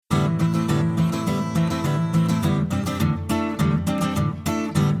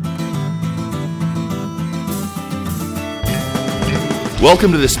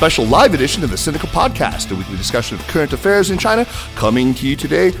Welcome to this special live edition of the Sinica Podcast, a weekly discussion of current affairs in China, coming to you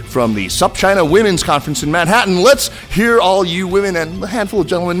today from the Sup China Women's Conference in Manhattan. Let's hear all you women and a handful of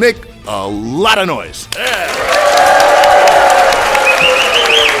gentlemen make a lot of noise.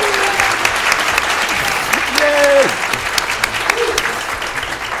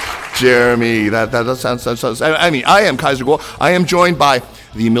 Jeremy, that sounds. I am Kaiser Kuo. I am joined by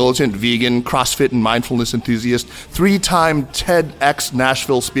the militant vegan, CrossFit, and mindfulness enthusiast, 3-time TEDx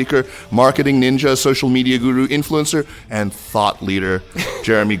Nashville speaker, marketing ninja, social media guru, influencer, and thought leader,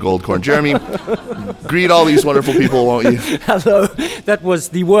 Jeremy Goldkorn. Jeremy, greet all these wonderful people, won't you? Hello. That was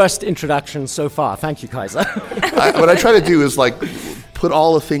the worst introduction so far. Thank you, Kaiser. What I try to do is put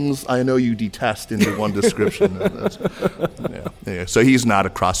all the things I know you detest into one description. Yeah. So he's not a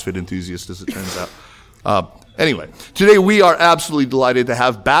CrossFit enthusiast, as it turns out. Anyway, today we are absolutely delighted to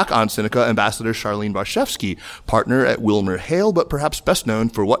have back on Sinica Ambassador Charlene Barshefsky, partner at WilmerHale, but perhaps best known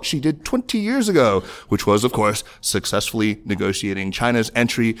for what she did 20 years ago, which was, of course, successfully negotiating China's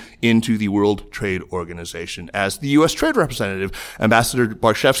entry into the World Trade Organization. As the U.S. Trade Representative, Ambassador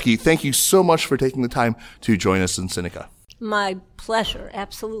Barshefsky, thank you so much for taking the time to join us in Sinica. My pleasure,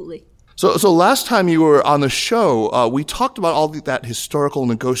 absolutely. So last time you were on the show, we talked about all that historical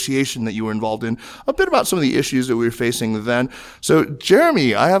negotiation that you were involved in, a bit about some of the issues that we were facing then. So,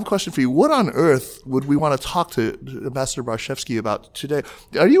 Jeremy, I have a question for you. What on earth would we want to talk to Ambassador Barshefsky about today?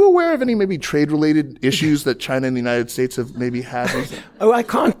 Are you aware of any maybe trade-related issues that China and the United States have maybe had? Oh, I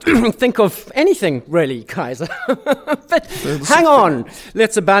can't think of anything, really, Kaiser. But hang on.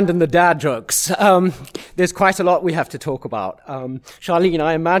 Let's abandon the dad jokes. There's quite a lot we have to talk about. Charlene,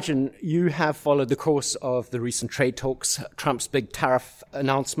 I imagine you have followed the course of the recent trade talks, Trump's big tariff hike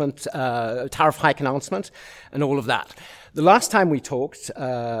announcement, and all of that. The last time we talked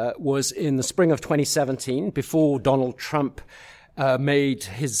was in the spring of 2017, before Donald Trump made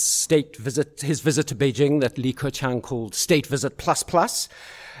his visit to Beijing that Li Keqiang called State Visit Plus.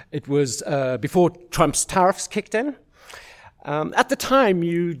 It was before Trump's tariffs kicked in. At the time,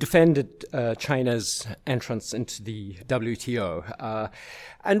 you defended China's entrance into the WTO,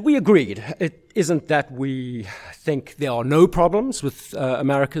 and we agreed. It isn't that we think there are no problems with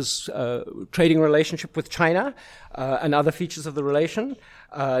America's trading relationship with China and other features of the relation.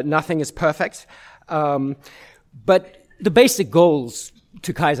 Nothing is perfect. But the basic goals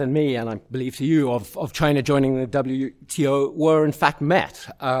to Kaiser and me, and I believe to you, of China joining the WTO were in fact met.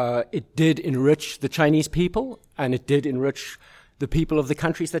 It did enrich the Chinese people, and it did enrich the people of the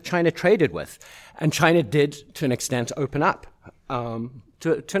countries that China traded with. And China did, to an extent, open up,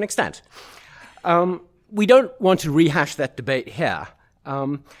 to an extent. We don't want to rehash that debate here,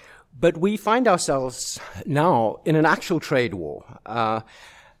 but we find ourselves now in an actual trade war.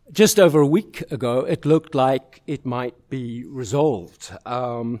 Just over a week ago, it looked like it might be resolved.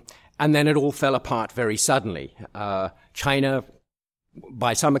 And then it all fell apart very suddenly. China,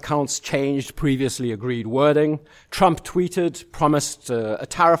 by some accounts, changed previously agreed wording. Trump tweeted, promised a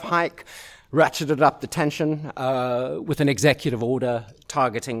tariff hike, ratcheted up the tension with an executive order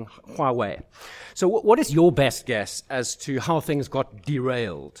targeting Huawei. So what is your best guess as to how things got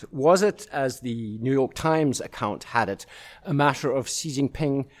derailed? Was it, as the New York Times account had it, a matter of Xi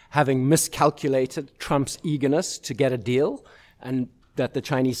Jinping having miscalculated Trump's eagerness to get a deal, and that the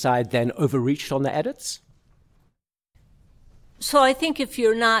Chinese side then overreached on the edits? So I think if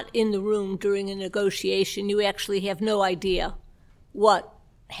you're not in the room during a negotiation, you actually have no idea what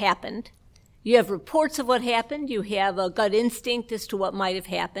happened. You have reports of what happened. You have a gut instinct as to what might have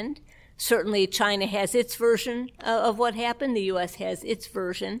happened. Certainly China has its version of what happened. The U.S. has its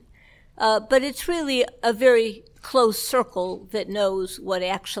version. But it's really a very close circle that knows what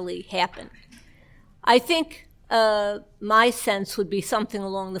actually happened. I think my sense would be something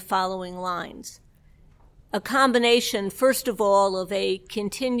along the following lines. A combination, first of all, of a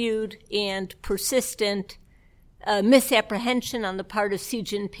continued and persistent misapprehension on the part of Xi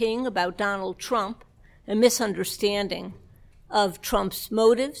Jinping about Donald Trump, a misunderstanding of Trump's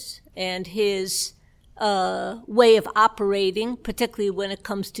motives and his way of operating, particularly when it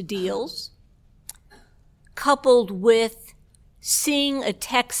comes to deals, coupled with seeing a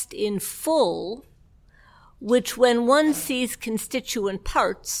text in full, which when one sees constituent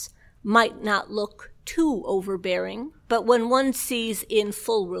parts might not look too overbearing, but when one sees in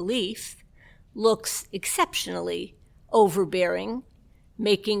full relief, looks exceptionally overbearing,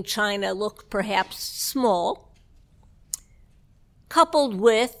 making China look perhaps small, coupled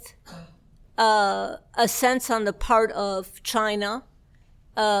with a sense on the part of China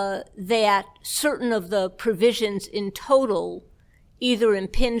that certain of the provisions in total either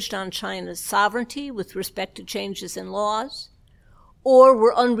impinged on China's sovereignty with respect to changes in laws, or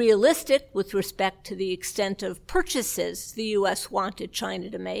were unrealistic with respect to the extent of purchases the U.S. wanted China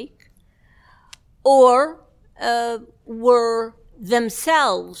to make, or were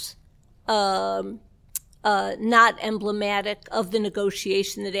themselves not emblematic of the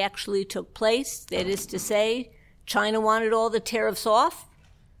negotiation that actually took place. That is to say, China wanted all the tariffs off.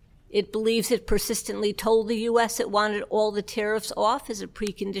 It believes it persistently told the U.S. it wanted all the tariffs off as a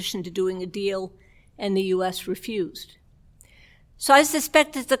precondition to doing a deal, and the U.S. refused. So I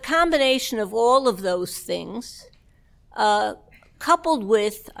suspect it's a combination of all of those things, coupled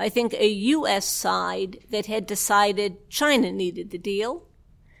with, I think, a U.S. side that had decided China needed the deal,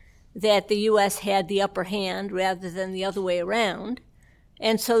 that the U.S. had the upper hand rather than the other way around,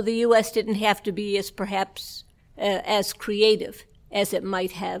 and so the U.S. didn't have to be as perhaps as creative as it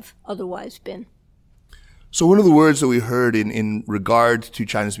might have otherwise been. So one of the words that we heard in regard to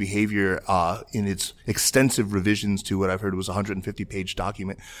China's behavior in its extensive revisions to what I've heard was a 150-page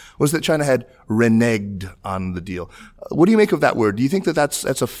document was that China had reneged on the deal. What do you make of that word? Do you think that that's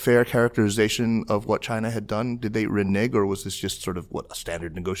a fair characterization of what China had done? Did they renege, or was this just sort of what a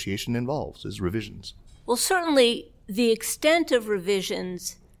standard negotiation involves, is revisions? Well, certainly the extent of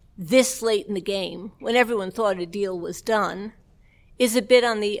revisions this late in the game, when everyone thought a deal was done, is a bit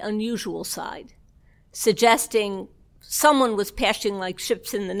on the unusual side, suggesting someone was passing like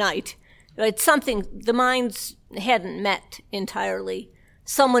ships in the night. It's something the minds hadn't met entirely.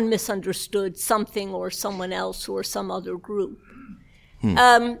 Someone misunderstood something or someone else or some other group.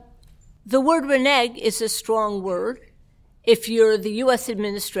 The word renege is a strong word. If you're the U.S.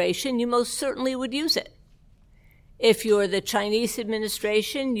 administration, you most certainly would use it. If you're the Chinese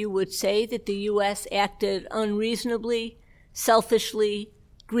administration, you would say that the U.S. acted unreasonably, selfishly,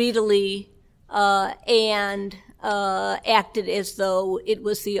 greedily, and acted as though it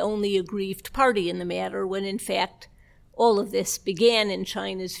was the only aggrieved party in the matter, when in fact all of this began, in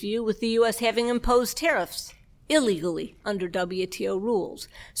China's view, with the U.S. having imposed tariffs illegally under WTO rules.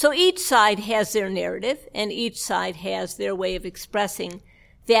 So each side has their narrative, and each side has their way of expressing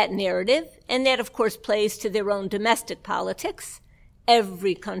that narrative, and that, of course, plays to their own domestic politics.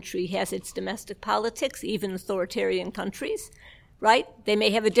 Every country has its domestic politics, even authoritarian countries, right? They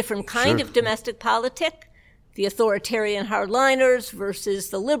may have a different kind of domestic politic, the authoritarian hardliners versus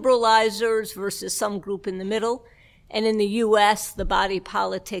the liberalizers versus some group in the middle, and in the U.S., the body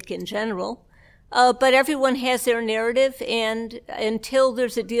politic in general. But everyone has their narrative, and until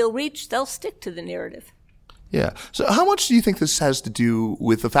there's a deal reached, they'll stick to the narrative. Yeah. So how much do you think this has to do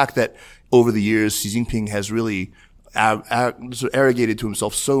with the fact that over the years, Xi Jinping has really arrogated to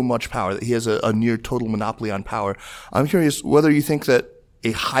himself so much power that he has a near total monopoly on power? I'm curious whether you think that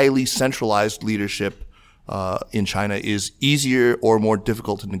a highly centralized leadership in China is easier or more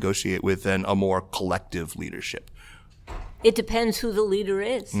difficult to negotiate with than a more collective leadership. It depends who the leader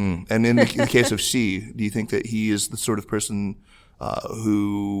is. And in the case of Xi, do you think that he is the sort of person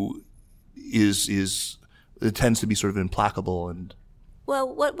who it tends to be sort of implacable? And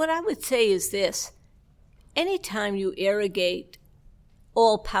well, what I would say is this. Anytime you arrogate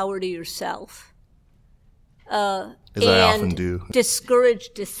all power to yourself, as I often do, discourage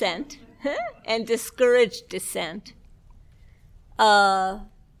dissent,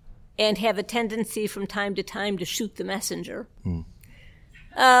 and have a tendency from time to time to shoot the messenger.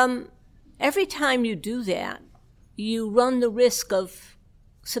 Every time you do that, you run the risk of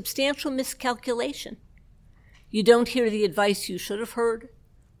substantial miscalculation. You don't hear the advice you should have heard,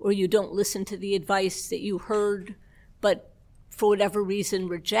 or you don't listen to the advice that you heard but for whatever reason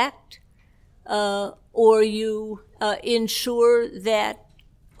reject, or you ensure that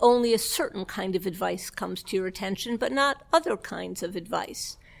only a certain kind of advice comes to your attention but not other kinds of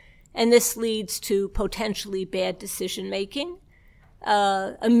advice. And this leads to potentially bad decision-making,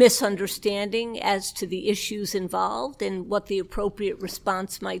 a misunderstanding as to the issues involved and what the appropriate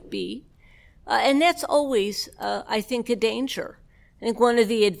response might be. And that's always, I think, a danger. I think one of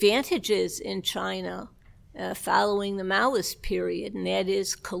the advantages in China following the Maoist period, and that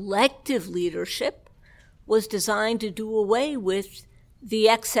is collective leadership, was designed to do away with the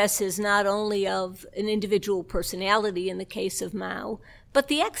excesses not only of an individual personality in the case of Mao, but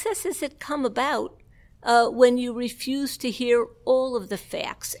the excesses that come about when you refuse to hear all of the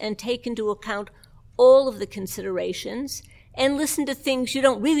facts and take into account all of the considerations and listen to things you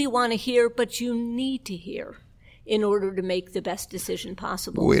don't really want to hear but you need to hear in order to make the best decision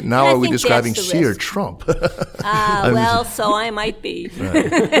possible. Wait, now are we describing Xi or Trump? Well, so I might be.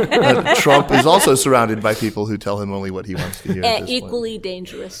 Right. Trump is also surrounded by people who tell him only what he wants to hear. Equally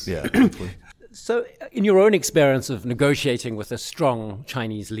dangerous. Yeah, equally. So, in your own experience of negotiating with a strong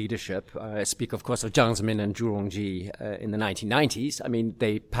Chinese leadership, I speak, of course, of Jiang Zemin and Zhu Rongji in the 1990s. I mean,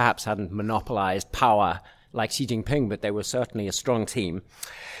 they perhaps hadn't monopolized power like Xi Jinping, but they were certainly a strong team.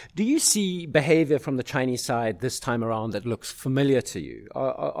 Do you see behavior from the Chinese side this time around that looks familiar to you?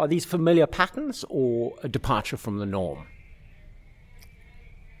 Are these familiar patterns or a departure from the norm?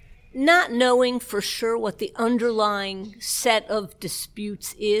 Not knowing for sure what the underlying set of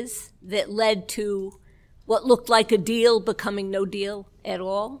disputes is that led to what looked like a deal becoming no deal at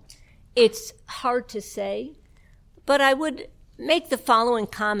all, it's hard to say. But I would make the following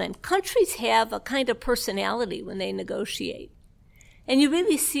comment. Countries have a kind of personality when they negotiate. And you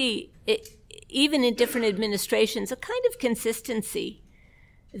really see, even in different administrations, a kind of consistency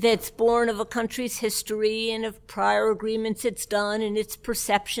that's born of a country's history and of prior agreements it's done and its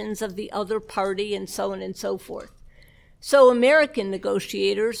perceptions of the other party and so on and so forth. So American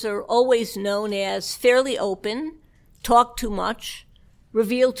negotiators are always known as fairly open, talk too much,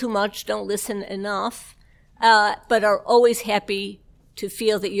 reveal too much, don't listen enough, but are always happy to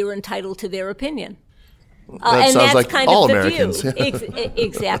feel that you're entitled to their opinion. That and sounds that's like kind all of the Americans. view.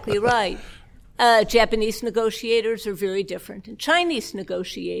 Exactly right. Japanese negotiators are very different. And Chinese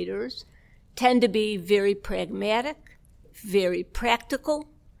negotiators tend to be very pragmatic, very practical,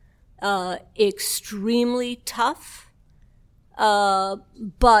 extremely tough,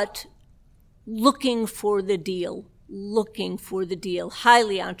 but looking for the deal,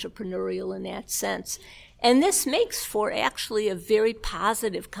 highly entrepreneurial in that sense. And this makes for actually a very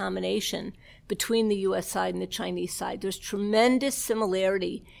positive combination between the U.S. side and the Chinese side. There's tremendous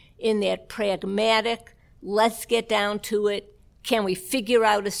similarity in that pragmatic, let's get down to it, can we figure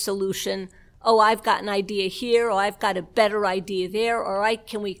out a solution? Oh, I've got an idea here, or I've got a better idea there, all right,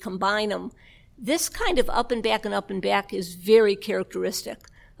 can we combine them? This kind of up and back is very characteristic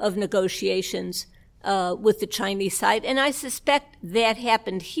of negotiations with the Chinese side, and I suspect that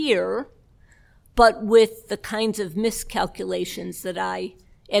happened here, but with the kinds of miscalculations that I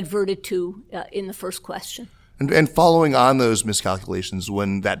adverted to in the first question. And following on those miscalculations,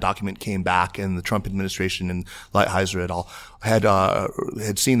 when that document came back and the Trump administration and Lighthizer et al.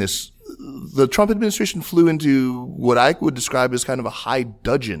 Had seen this, the Trump administration flew into what I would describe as kind of a high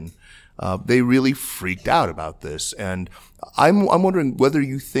dudgeon. They really freaked out about this. And I'm wondering whether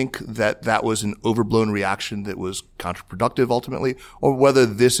you think that was an overblown reaction that was counterproductive ultimately, or whether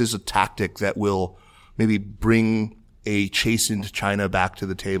this is a tactic that will maybe bring a chastened China back to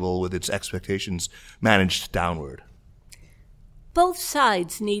the table with its expectations managed downward. Both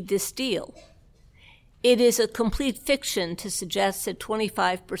sides need this deal. It is a complete fiction to suggest that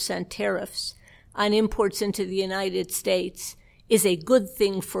 25% tariffs on imports into the United States is a good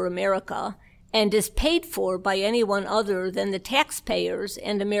thing for America and is paid for by anyone other than the taxpayers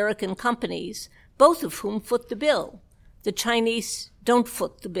and American companies, both of whom foot the bill. The Chinese don't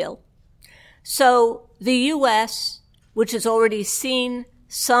foot the bill. So the U.S., which has already seen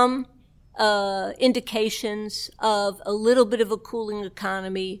some indications of a little bit of a cooling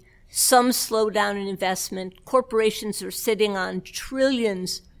economy, some slowdown in investment. Corporations are sitting on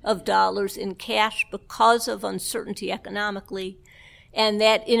trillions of dollars in cash because of uncertainty economically, and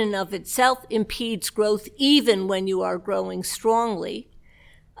that in and of itself impedes growth even when you are growing strongly.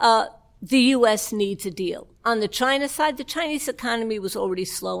 The U.S. needs a deal. On the China side, the Chinese economy was already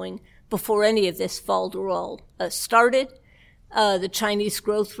slowing before any of this falderall started. The Chinese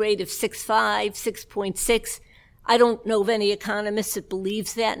growth rate of 6.5, 6.6, I don't know of any economist that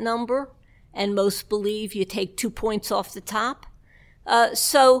believes that number, and most believe you take 2 points off the top.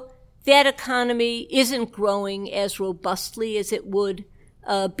 So that economy isn't growing as robustly as it would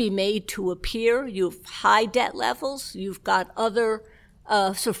be made to appear. You have high debt levels. You've got other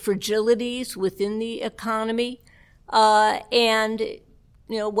sort of fragilities within the economy. And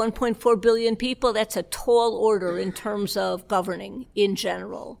 1.4 billion people, that's a tall order in terms of governing in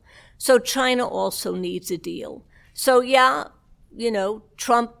general. So China also needs a deal. So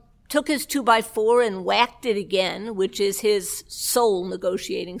Trump took his 2x4 and whacked it again, which is his sole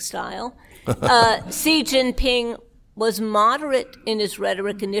negotiating style. Xi Jinping was moderate in his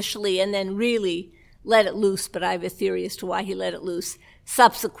rhetoric initially and then really let it loose, but I have a theory as to why he let it loose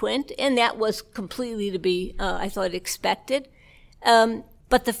subsequent, and that was completely to be, I thought, expected.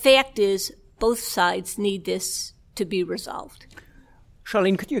 But the fact is, both sides need this to be resolved.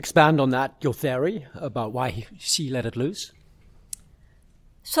 Charlene, could you expand on that, your theory about why Xi let it loose?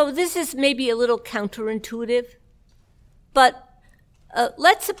 So this is maybe a little counterintuitive, but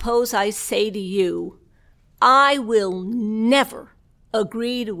let's suppose I say to you, I will never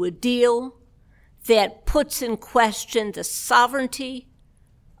agree to a deal that puts in question the sovereignty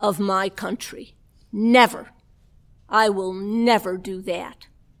of my country. Never. I will never do that.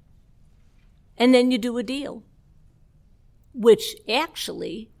 And then you do a deal, which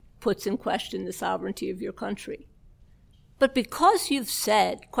actually puts in question the sovereignty of your country. But because you've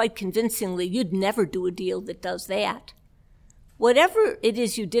said, quite convincingly, you'd never do a deal that does that, whatever it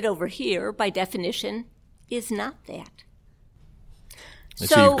is you did over here, by definition, is not that.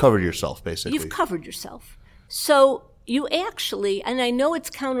 So you've covered yourself, basically. You've covered yourself. So you actually, and I know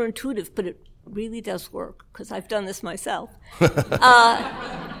it's counterintuitive, but it really does work, because I've done this myself.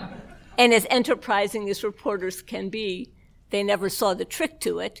 And as enterprising as reporters can be, they never saw the trick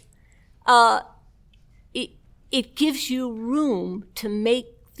to it. It gives you room to make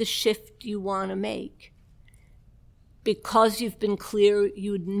the shift you want to make. Because you've been clear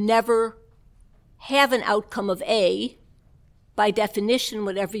you'd never have an outcome of A, by definition,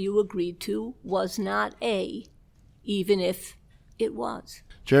 whatever you agreed to was not A, even if it was.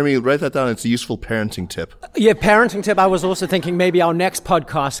 Jeremy, write that down. It's a useful parenting tip. Yeah, parenting tip. I was also thinking maybe our next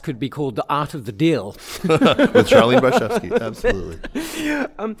podcast could be called The Art of the Deal. With Charlene Barshefsky, absolutely.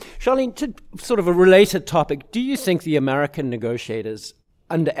 Charlene, to sort of a related topic, do you think the American negotiators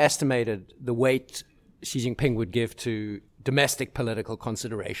underestimated the weight Xi Jinping would give to domestic political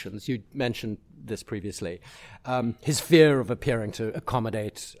considerations? You mentioned this previously. His fear of appearing to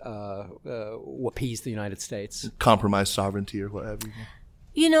accommodate or appease the United States. Compromise sovereignty or whatever.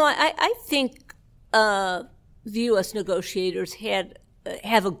 You know, I think the U.S. negotiators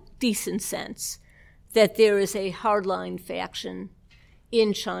have a decent sense that there is a hardline faction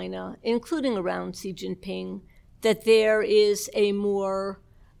in China, including around Xi Jinping, that there is a more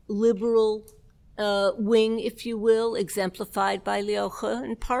liberal wing, if you will, exemplified by Liu He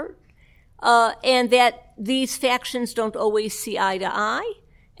in part, and that these factions don't always see eye to eye,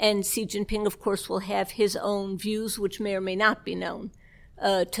 and Xi Jinping, of course, will have his own views, which may or may not be known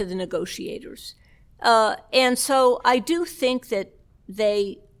to the negotiators. And so I do think that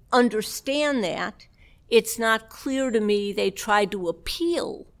they understand that. It's not clear to me they tried to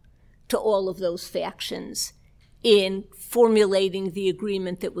appeal to all of those factions in formulating the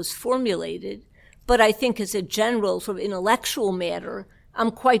agreement that was formulated. But I think as a general sort of intellectual matter, I'm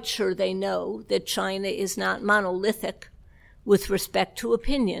quite sure they know that China is not monolithic with respect to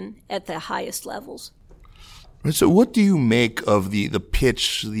opinion at the highest levels. So what do you make of the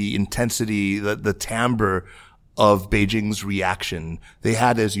pitch, the intensity, the timbre of Beijing's reaction? They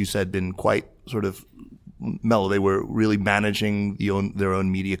had, as you said, been quite sort of mellow. They were really managing their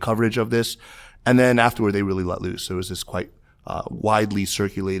own media coverage of this. And then afterward, they really let loose. There was this quite widely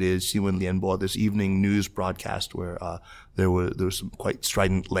circulated Xinwen Lianbo, this evening news broadcast where there was some quite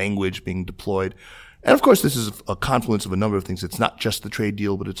strident language being deployed. And of course, this is a confluence of a number of things. It's not just the trade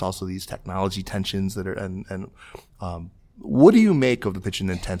deal, but it's also these technology tensions that are, and what do you make of the pitch and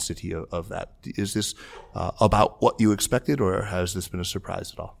intensity of that? Is this about what you expected, or has this been a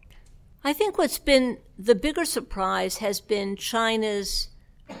surprise at all? I think what's been the bigger surprise has been China's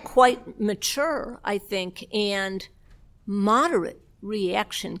quite mature, I think, and moderate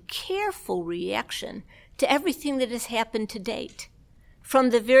reaction, careful reaction to everything that has happened to date. From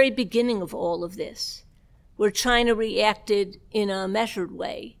the very beginning of all of this, where China reacted in a measured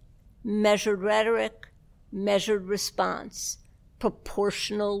way, measured rhetoric, measured response,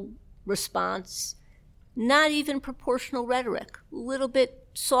 proportional response, not even proportional rhetoric, a little bit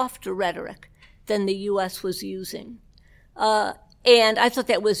softer rhetoric than the U.S. was using. And I thought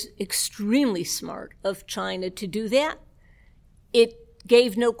that was extremely smart of China to do that. It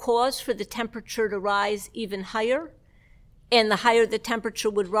gave no cause for the temperature to rise even higher. And the higher the temperature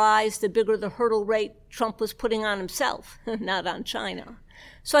would rise, the bigger the hurdle rate Trump was putting on himself, not on China.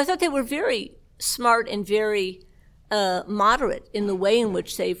 So I thought they were very smart and very moderate in the way in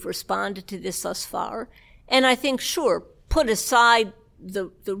which they've responded to this thus far. And I think, sure, put aside the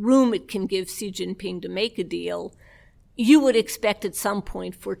room it can give Xi Jinping to make a deal, you would expect at some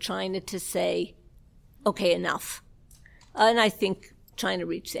point for China to say, okay, enough. And I think China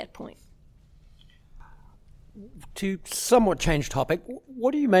reached that point. To somewhat change topic,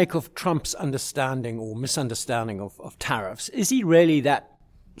 what do you make of Trump's understanding or misunderstanding of tariffs? Is he really that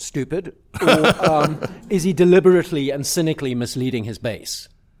stupid, or is he deliberately and cynically misleading his base?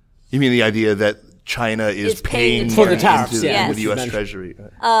 You mean the idea that China is paying for the tariffs, into the U.S. Treasury?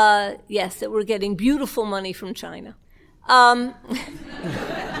 Yes, that we're getting beautiful money from China.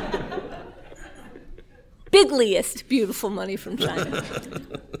 Bigliest beautiful money from China.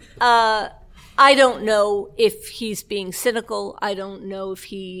 I don't know if he's being cynical. I don't know if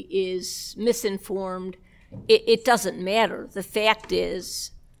he is misinformed. It doesn't matter. The fact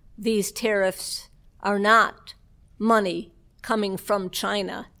is, these tariffs are not money coming from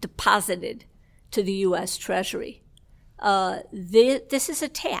China deposited to the U.S. Treasury. This is a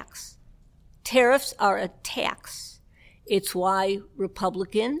tax. Tariffs are a tax. It's why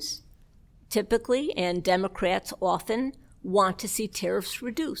Republicans typically and Democrats often want to see tariffs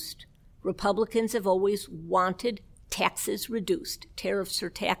reduced. Republicans have always wanted taxes reduced. Tariffs are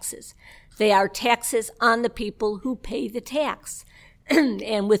taxes. They are taxes on the people who pay the tax. And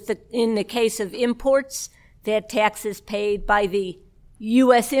in the case of imports, that tax is paid by the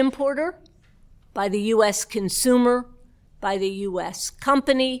U.S. importer, by the U.S. consumer, by the U.S.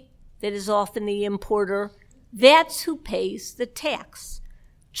 company that is often the importer. That's who pays the tax.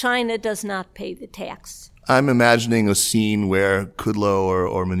 China does not pay the tax. I'm imagining a scene where Kudlow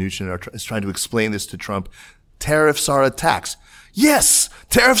or Mnuchin is trying to explain this to Trump. Tariffs are a tax. Yes,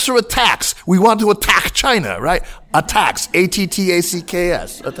 tariffs are a tax. We want to attack China, right? A tax.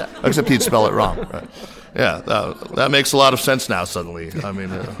 A-T-T-A-C-K-S. Except he'd spell it wrong, right? Yeah, that makes a lot of sense now suddenly. I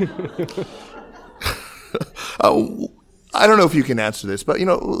mean, I don't know if you can answer this, but,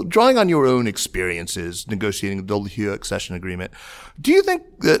 drawing on your own experiences negotiating the WTO accession agreement, do you think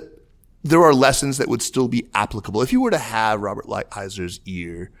that there are lessons that would still be applicable if you were to have Robert Lighthizer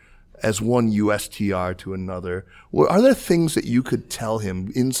ear as one USTR to another? Are there things that you could tell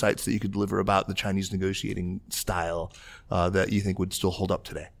him, insights that you could deliver about the Chinese negotiating style that you think would still hold up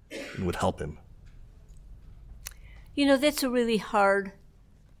today and would help him? That's a really hard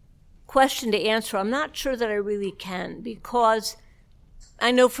question to answer. I'm not sure that I really can, because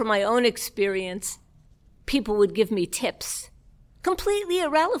I know from my own experience, people would give me tips completely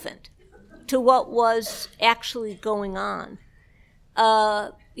irrelevant to what was actually going on.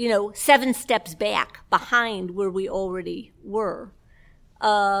 7 steps back behind where we already were,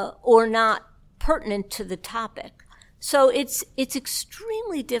 or not pertinent to the topic. So it's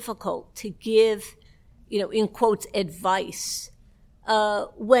extremely difficult to give, in quotes, advice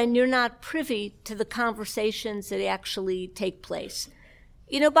when you're not privy to the conversations that actually take place.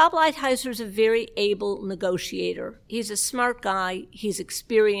 Bob Lighthizer is a very able negotiator. He's a smart guy. He's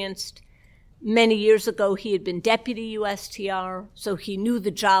experienced. Many years ago, he had been deputy USTR, so he knew the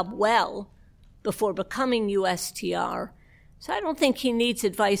job well before becoming USTR. So I don't think he needs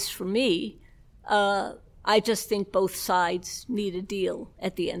advice from me. I just think both sides need a deal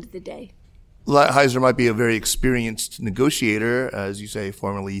at the end of the day. Lighthizer might be a very experienced negotiator, as you say,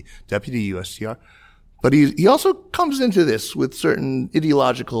 formerly deputy USTR, but he also comes into this with certain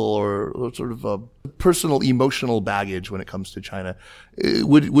ideological or sort of a personal emotional baggage when it comes to China.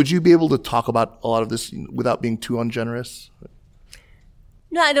 Would you be able to talk about a lot of this without being too ungenerous?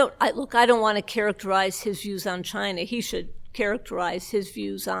 No, I don't. I don't want to characterize his views on China. He should characterize his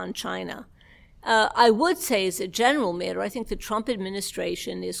views on China. I would say, as a general matter, I think the Trump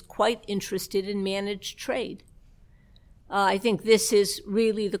administration is quite interested in managed trade. I think this is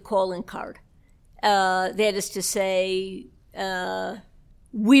really the calling card. That is to say,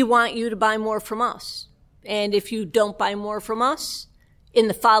 we want you to buy more from us. And if you don't buy more from us in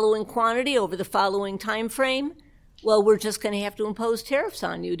the following quantity over the following time frame, well, we're just going to have to impose tariffs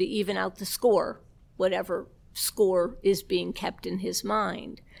on you to even out the score, whatever score is being kept in his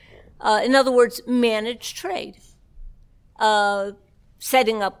mind. In other words, managed trade.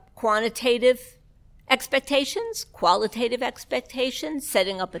 Setting up quantitative expectations, qualitative expectations,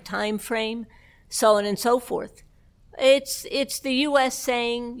 setting up a time frame, so on and so forth. It's the U.S.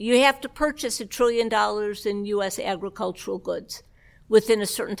 saying you have to purchase $1 trillion in U.S. agricultural goods within a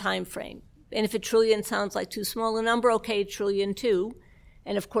certain time frame. And if $1 trillion sounds like too small a number, okay, $1 trillion too.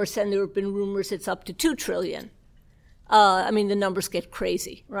 And of course, then there have been rumors it's up to $2 trillion. The numbers get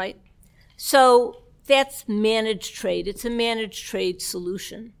crazy, right? So that's managed trade. It's a managed trade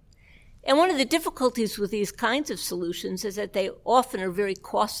solution. And one of the difficulties with these kinds of solutions is that they often are very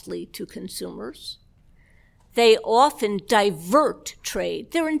costly to consumers. They often divert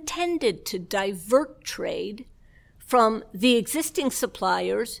trade. They're intended to divert trade from the existing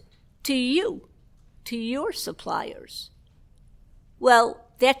suppliers to you, to your suppliers. Well,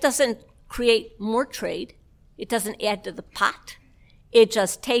 that doesn't create more trade. It doesn't add to the pot. It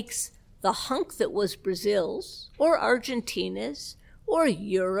just takes the hunk that was Brazil's or Argentina's or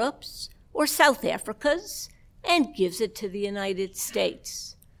Europe's or South Africa's and gives it to the United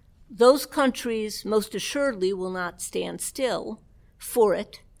States. Those countries most assuredly will not stand still for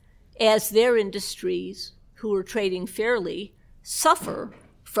it, as their industries, who are trading fairly, suffer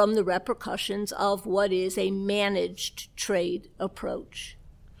from the repercussions of what is a managed trade approach.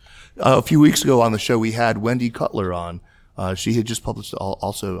 A few weeks ago on the show, we had Wendy Cutler on, She had just published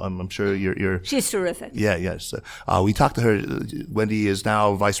also, I'm sure you're She's terrific. Yeah, yes. We talked to her. Wendy is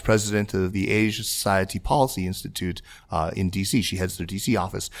now vice president of the Asia Society Policy Institute in D.C. She heads their D.C.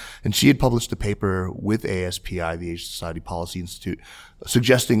 office. And she had published a paper with ASPI, the Asia Society Policy Institute,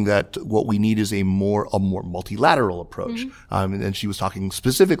 suggesting that what we need is a more multilateral approach. And she was talking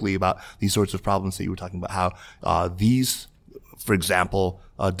specifically about these sorts of problems that you were talking about, how these, for example,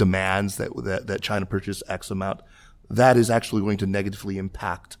 demands that China purchase X amount, that is actually going to negatively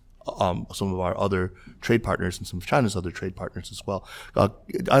impact some of our other trade partners and some of China's other trade partners as well.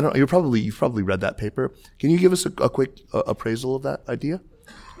 You've probably read that paper. Can you give us a quick appraisal of that idea?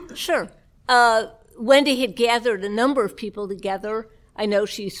 Sure. Wendy had gathered a number of people together. I know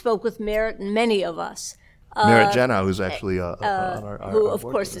she spoke with Merritt and many of us. Merritt Janow, who's actually on our who, of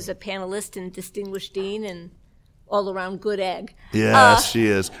board course, today. is a panelist and distinguished dean and all-around good egg. Yes, she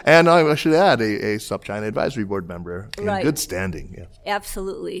is. And I should add, a Sub-China Advisory Board member in Right. good standing. Yeah.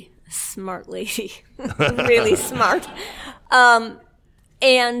 Absolutely. Smart lady. Really smart. And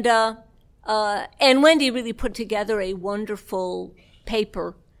Wendy really put together a wonderful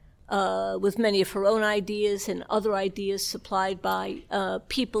paper with many of her own ideas and other ideas supplied by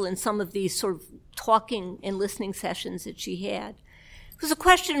people in some of these sort of talking and listening sessions that she had. Because the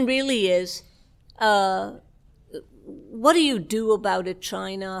question really is, what do you do about a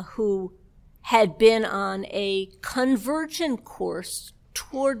China who had been on a convergent course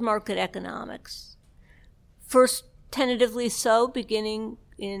toward market economics? First, tentatively so, beginning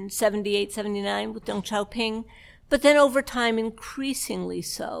in 78, 79 with Deng Xiaoping, but then over time increasingly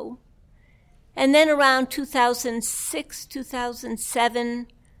so. And then around 2006, 2007,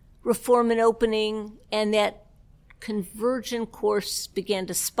 reform and opening, and that convergent course began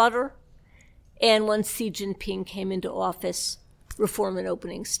to sputter. And once Xi Jinping came into office, reform and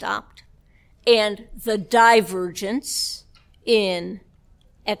opening stopped. And the divergence in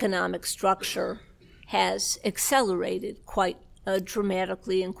economic structure has accelerated quite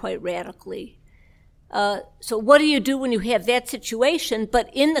dramatically and quite radically. So what do you do when you have that situation, but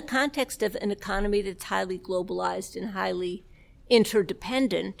in the context of an economy that's highly globalized and highly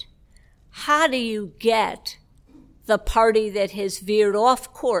interdependent? How do you get the party that has veered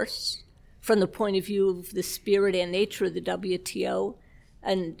off course from the point of view of the spirit and nature of the WTO,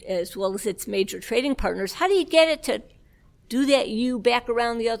 and as well as its major trading partners, how do you get it to do that back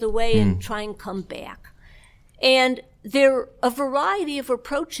around the other way and try and come back? And there are a variety of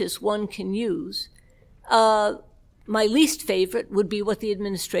approaches one can use. My least favorite would be what the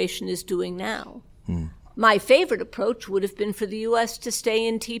administration is doing now. My favorite approach would have been for the U.S. to stay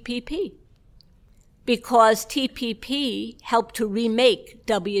in TPP, because TPP helped to remake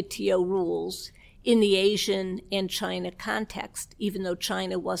WTO rules in the Asian and China context, even though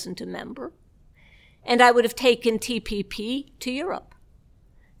China wasn't a member. And I would have taken TPP to Europe.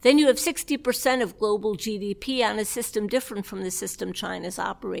 Then you have 60% of global GDP on a system different from the system China's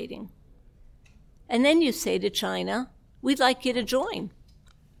operating. And then you say to China, we'd like you to join,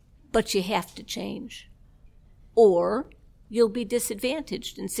 but you have to change. Or you'll be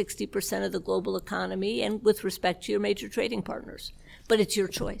disadvantaged in 60% of the global economy and with respect to your major trading partners. But it's your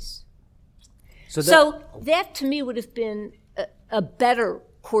choice. So that to me would have been a better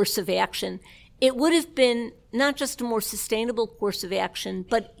course of action. It would have been not just a more sustainable course of action,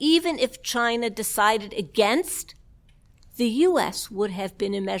 but even if China decided against, the U.S. would have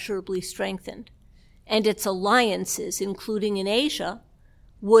been immeasurably strengthened. And its alliances, including in Asia,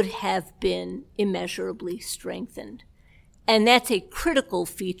 would have been immeasurably strengthened. And that's a critical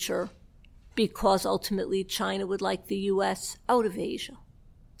feature because ultimately China would like the U.S. out of Asia.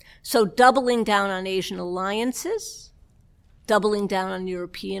 So doubling down on Asian alliances, doubling down on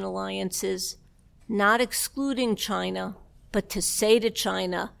European alliances, not excluding China, but to say to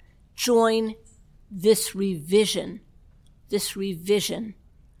China, join this revision.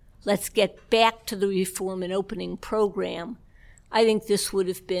 Let's get back to the reform and opening program. I think this would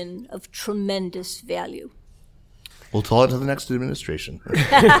have been of tremendous value. We'll tell it to the next administration.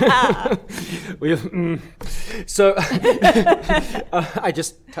 So I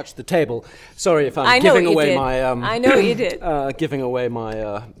just touched the table. Sorry if I'm giving away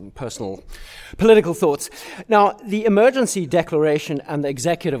my personal political thoughts. Now, the emergency declaration and the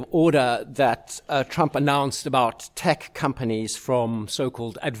executive order that Trump announced about tech companies from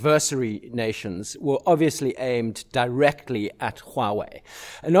so-called adversary nations were obviously aimed directly at Huawei.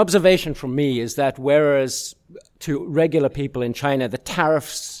 An observation from me is that whereas to regular people in China, the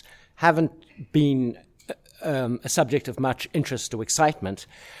tariffs haven't been a subject of much interest or excitement,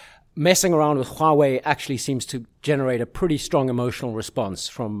 messing around with Huawei actually seems to generate a pretty strong emotional response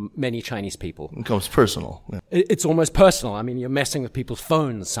from many Chinese people. It becomes personal. Yeah. It's almost personal. I mean, you're messing with people's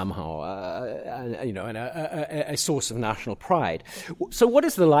phones somehow, and a source of national pride. So what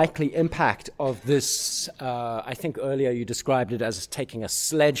is the likely impact of this? I think earlier you described it as taking a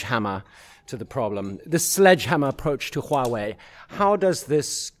sledgehammer to the problem. This sledgehammer approach to Huawei, how does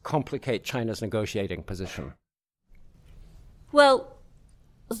this complicate China's negotiating position? Well,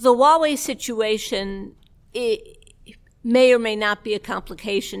 the Huawei situation may or may not be a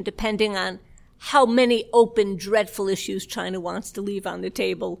complication depending on how many open, dreadful issues China wants to leave on the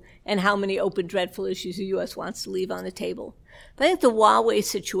table and how many open, dreadful issues the U.S. wants to leave on the table. But I think the Huawei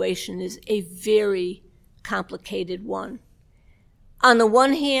situation is a very complicated one. On the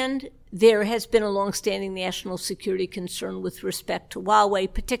one hand, there has been a longstanding national security concern with respect to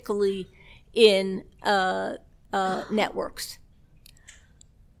Huawei, particularly in networks.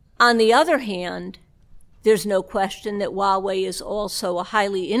 On the other hand, there's no question that Huawei is also a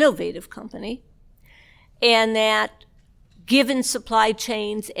highly innovative company, and that given supply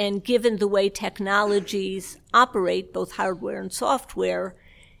chains and given the way technologies operate, both hardware and software,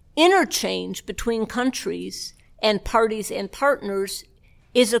 interchange between countries and parties and partners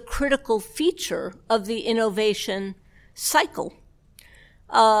is a critical feature of the innovation cycle.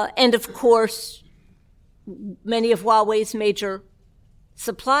 And of course, many of Huawei's major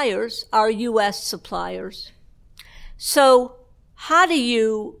suppliers are U.S. suppliers. So how do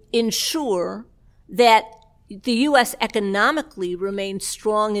you ensure that the U.S. economically remains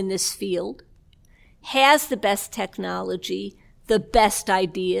strong in this field, has the best technology, the best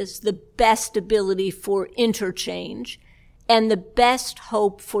ideas, the best ability for interchange, and the best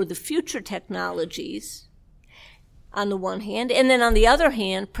hope for the future technologies on the one hand, and then on the other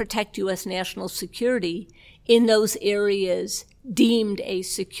hand, protect U.S. national security in those areas deemed a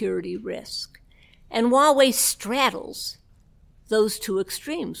security risk? And Huawei straddles those two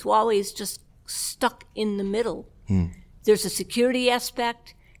extremes. Huawei is just stuck in the middle. There's a security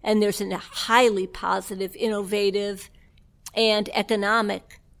aspect, and there's a highly positive, innovative, and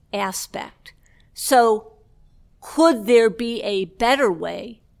economic aspect. So could there be a better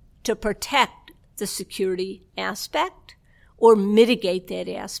way to protect the security aspect or mitigate that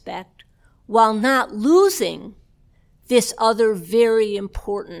aspect while not losing this other very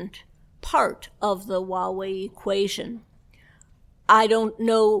important part of the Huawei equation? I don't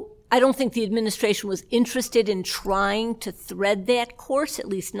know. I don't think the administration was interested in trying to thread that course, at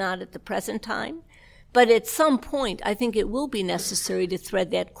least not at the present time. But at some point, I think it will be necessary to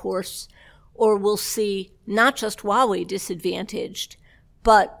thread that course, or we'll see not just Huawei disadvantaged,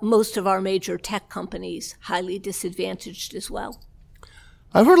 but most of our major tech companies highly disadvantaged as well.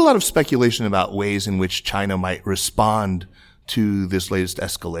 I've heard a lot of speculation about ways in which China might respond to this latest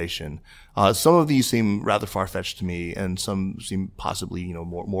escalation. Some of these seem rather far-fetched to me, and some seem possibly,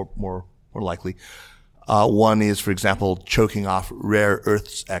 more likely. One is, for example, choking off rare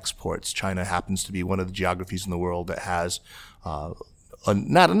earths exports. China happens to be one of the geographies in the world that has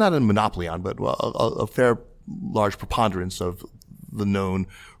not a monopoly on, but a fair large preponderance of the known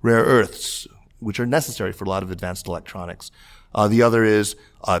rare earths, which are necessary for a lot of advanced electronics. The other is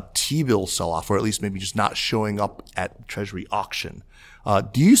a T-bill sell-off, or at least maybe just not showing up at Treasury auction.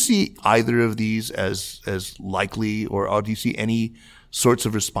 Do you see either of these as likely, or do you see any sorts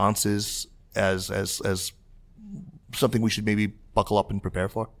of responses as something we should maybe buckle up and prepare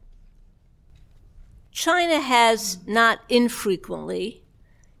for? China has not infrequently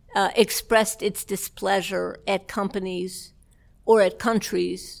expressed its displeasure at companies or at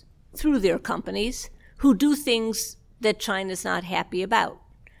countries through their companies who do things that China's not happy about.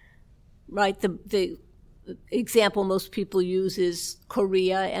 Right? The example most people use is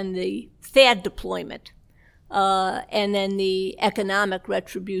Korea and the THAAD deployment, and then the economic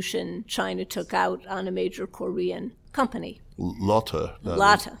retribution China took out on a major Korean company. Lotte.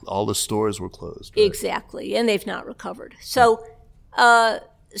 All the stores were closed. Right? Exactly, and they've not recovered. So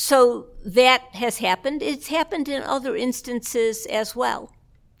that has happened. It's happened in other instances as well.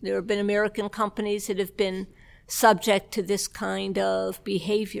 There have been American companies that have been subject to this kind of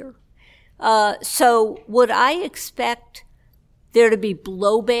behavior. So would I expect there to be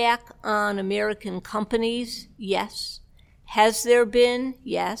blowback on American companies? Yes. Has there been?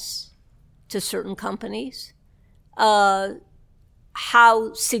 Yes, to certain companies.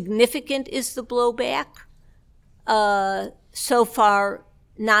 How significant is the blowback? So far,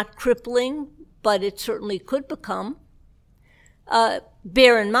 not crippling, but it certainly could become.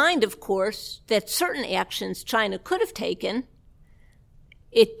 Bear in mind, of course, that certain actions China could have taken,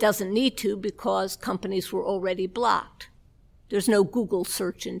 it doesn't need to because companies were already blocked. There's no Google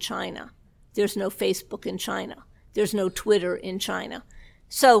search in China. There's no Facebook in China. There's no Twitter in China.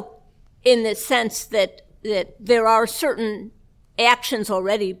 So in the sense that there are certain actions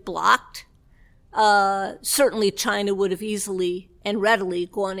already blocked, certainly China would have easily and readily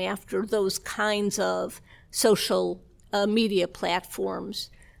gone after those kinds of social media platforms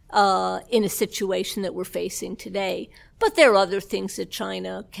in a situation that we're facing today. But there are other things that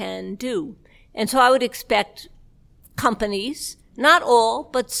China can do. And so I would expect companies, not all,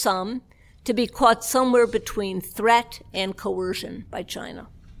 but some, to be caught somewhere between threat and coercion by China.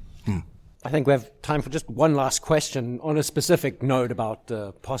 I think we have time for just one last question on a specific note about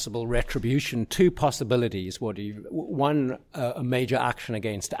possible retribution. Two possibilities. One, a major action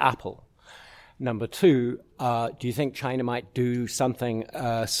against Apple. Number two, do you think China might do something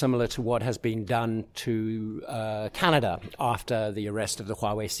similar to what has been done to Canada after the arrest of the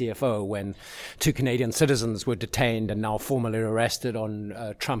Huawei CFO, when two Canadian citizens were detained and now formally arrested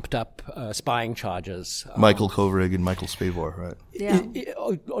on trumped-up spying charges? Michael Kovrig and Michael Spavor, right? Yeah.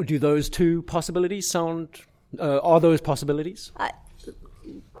 Or do those two possibilities sound? Are those possibilities?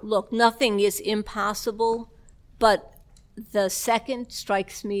 Look, nothing is impossible, but the second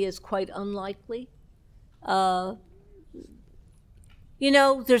strikes me as quite unlikely. There's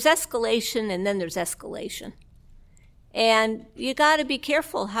escalation and then there's escalation. And you got to be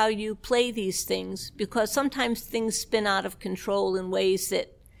careful how you play these things, because sometimes things spin out of control in ways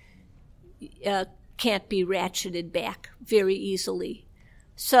that can't be ratcheted back very easily.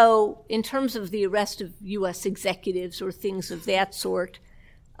 So in terms of the arrest of U.S. executives or things of that sort,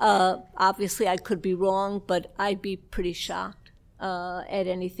 obviously, I could be wrong, but I'd be pretty shocked at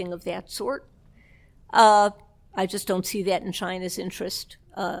anything of that sort. I just don't see that in China's interest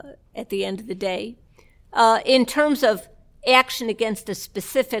at the end of the day. In terms of action against a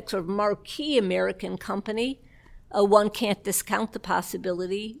specific sort of marquee American company, one can't discount the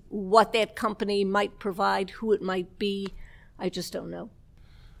possibility. What that company might provide, who it might be, I just don't know.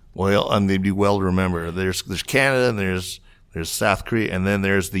 Well, and they'd be well to remember. There's Canada and there's South Korea, and then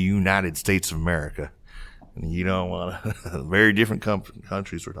there's the United States of America. And you don't want very different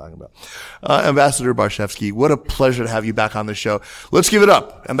countries we're talking about. Ambassador Barshefsky, what a pleasure to have you back on the show. Let's give it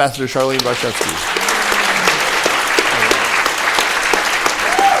up. Ambassador Charlene Barshefsky.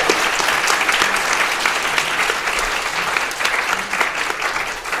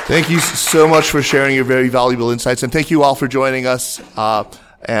 Thank you so much for sharing your very valuable insights, and thank you all for joining us.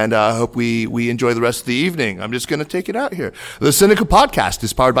 And I hope we enjoy the rest of the evening. I'm just going to take it out here. The Sinica Podcast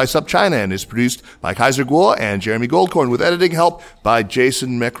is powered by SupChina and is produced by Kaiser Guo and Jeremy Goldkorn, with editing help by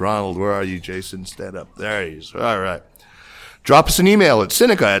Jason McRonald. Where are you, Jason? Stand up. There he is. All right. Drop us an email at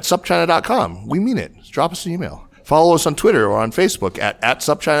sinica@supchina.com. We mean it. Drop us an email. Follow us on Twitter or on Facebook at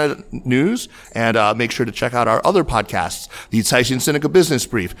SupChina News, and make sure to check out our other podcasts, the Caixin Sinica Business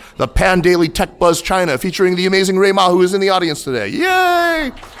Brief, the Pan Daily Tech Buzz China, featuring the amazing Ray Ma, who is in the audience today.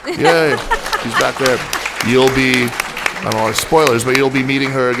 Yay! Yay! She's back there. You'll be, I don't want spoilers, but you'll be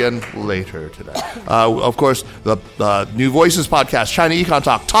meeting her again later today. Of course, the New Voices podcast, China Econ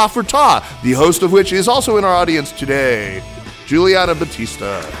Talk, Ta for Ta, the host of which is also in our audience today, Juliana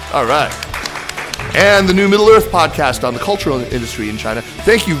Batista. All right. And the new Middle Earth podcast on the cultural industry in China.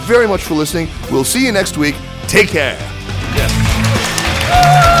 Thank you very much for listening. We'll see you next week. Take care.